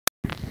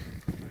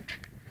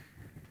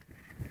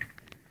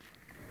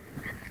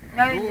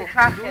Knowing the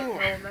traffic,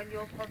 Norman,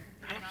 you're probably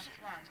enough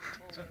one.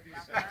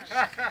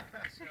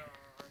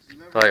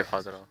 طيب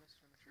حاضر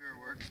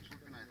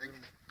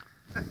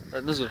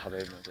نزل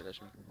حبايبنا ما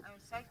تقلقش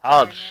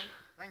حاضر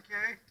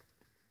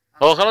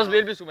هو خلاص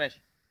بيلبس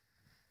وماشي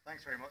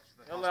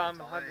يلا يا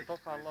عم الحاج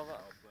توكل على الله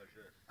بقى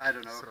I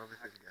don't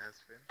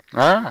know.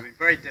 اه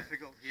Very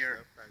difficult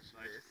here.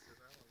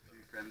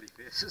 Few friendly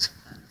faces.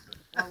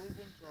 Well,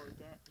 we've enjoyed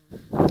it.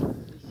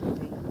 We should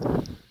be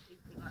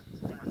keeping up to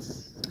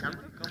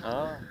date.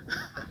 اه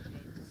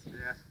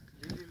Yeah.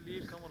 ليه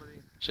الكاميرا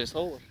دي؟ مش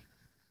هيصور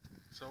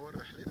صور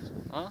رحلته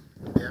اه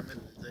بيعمل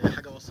زي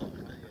حاجة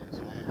وثائقية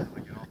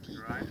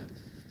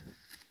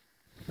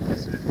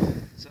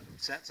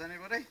Upsets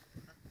anybody?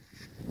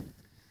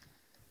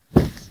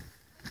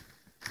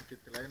 ممكن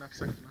تلاقي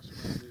نفسك في نفس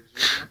الفيديو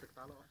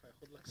تعالى اقف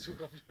هياخد لك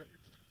صورة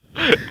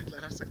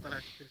تلاقي نفسك طالع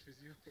في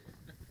التلفزيون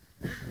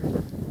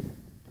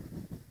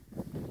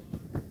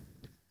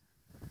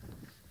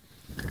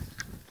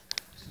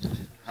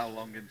How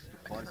long into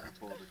the flight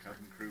before the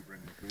cabin crew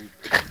bring the food?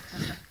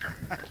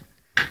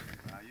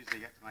 I usually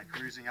get to my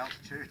cruising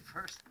altitude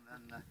first,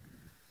 and then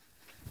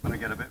when I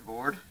get a bit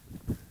bored,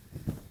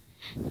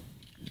 turn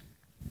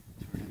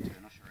into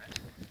an usherette.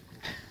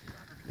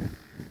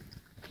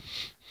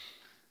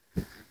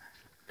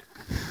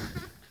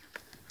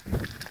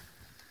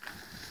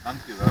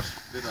 Thank you,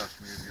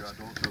 that's me if you had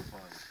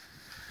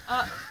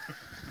autopilot.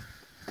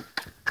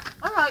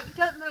 Alright, you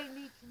don't really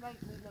need to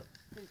make me look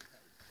stupid.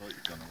 Thought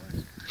you'd gone away.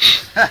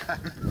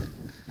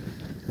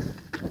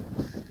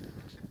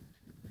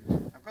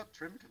 I've got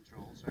trim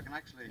control, so I can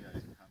actually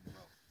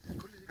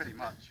pretty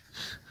much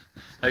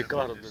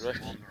هيكهرب just دلوقتي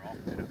wander off,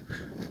 you know.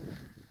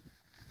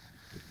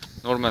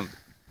 نورمان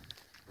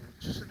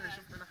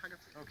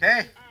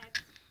Okay.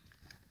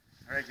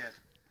 Very good.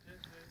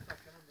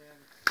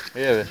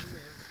 ايه يا باشا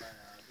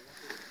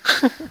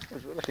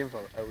مش بقول لك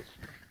ينفع قوي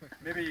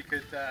Maybe you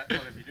could, well,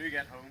 if you do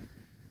get home,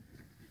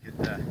 you could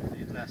let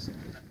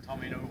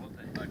Tommy know what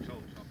I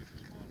told Tommy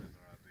this morning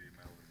that I'd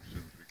email him as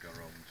soon as we got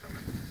home and tell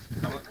him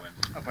how it went.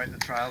 about the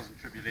trials and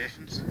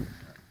tribulations.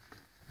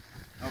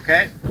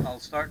 Okay, I'll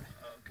start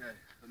Okay.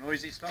 the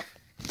noisy stuff.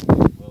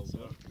 Well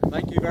done.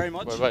 Thank you very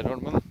much. باي باي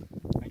نورمان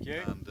Thank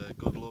you. And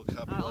good luck,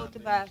 happy All the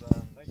landings, best.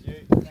 and Thank you.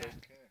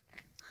 take care.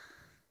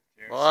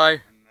 Cheers. Bye.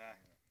 And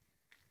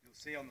you'll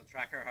see on the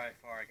tracker how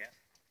far I get.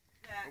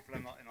 Hopefully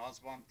I'm not in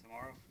Osborne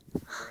tomorrow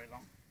for very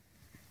long.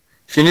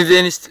 If you need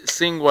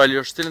anything while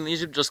you're still in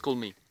Egypt just call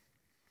me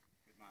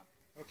Good man.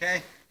 Okay.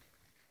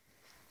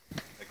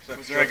 Except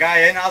Was there a guy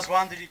in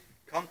Aswan? Did you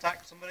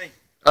contact somebody?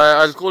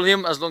 I'll call him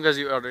as long as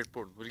you are at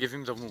airport we'll give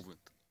him the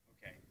movement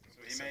Okay. So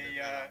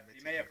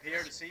he may appear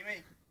to see me.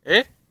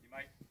 ايه He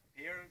might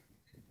appear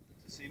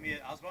to see me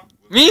at Aswan.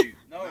 Me?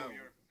 No, No,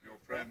 your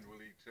friend,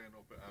 will he turn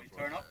up at Will he Aswan?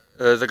 turn up?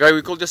 the guy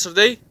we called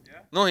yesterday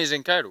Yeah. no he's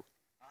in Cairo Ah,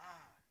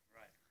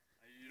 right.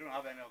 You don't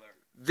have any other.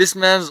 this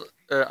man's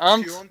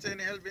aunt If you want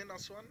any help in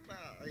Aswan,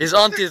 his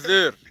aunt is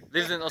there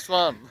lives in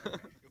Aswan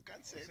you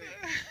can say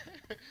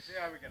that. See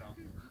how we get on.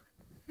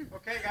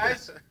 Okay,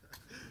 guys.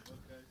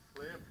 Okay,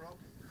 clear prop.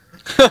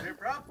 Clear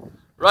prop.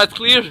 right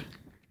clear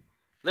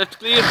left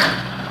clear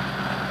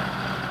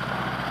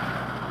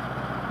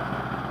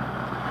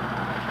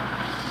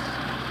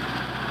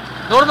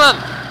Norman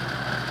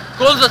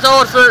call the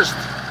tower first